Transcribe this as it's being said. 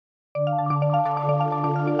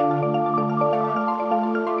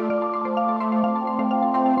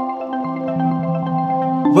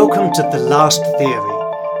Welcome to The Last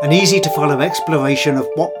Theory, an easy-to-follow exploration of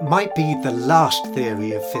what might be the last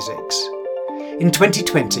theory of physics. In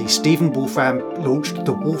 2020, Stephen Wolfram launched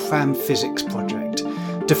the Wolfram Physics Project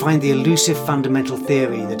to find the elusive fundamental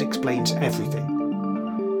theory that explains everything.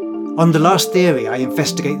 On The Last Theory, I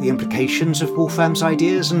investigate the implications of Wolfram's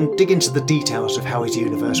ideas and dig into the details of how his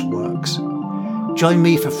universe works. Join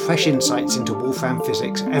me for fresh insights into Wolfram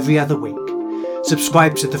physics every other week.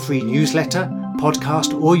 Subscribe to the free newsletter,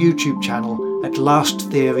 podcast or YouTube channel at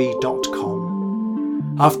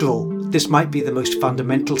lasttheory.com. After all, this might be the most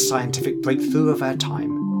fundamental scientific breakthrough of our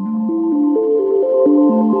time.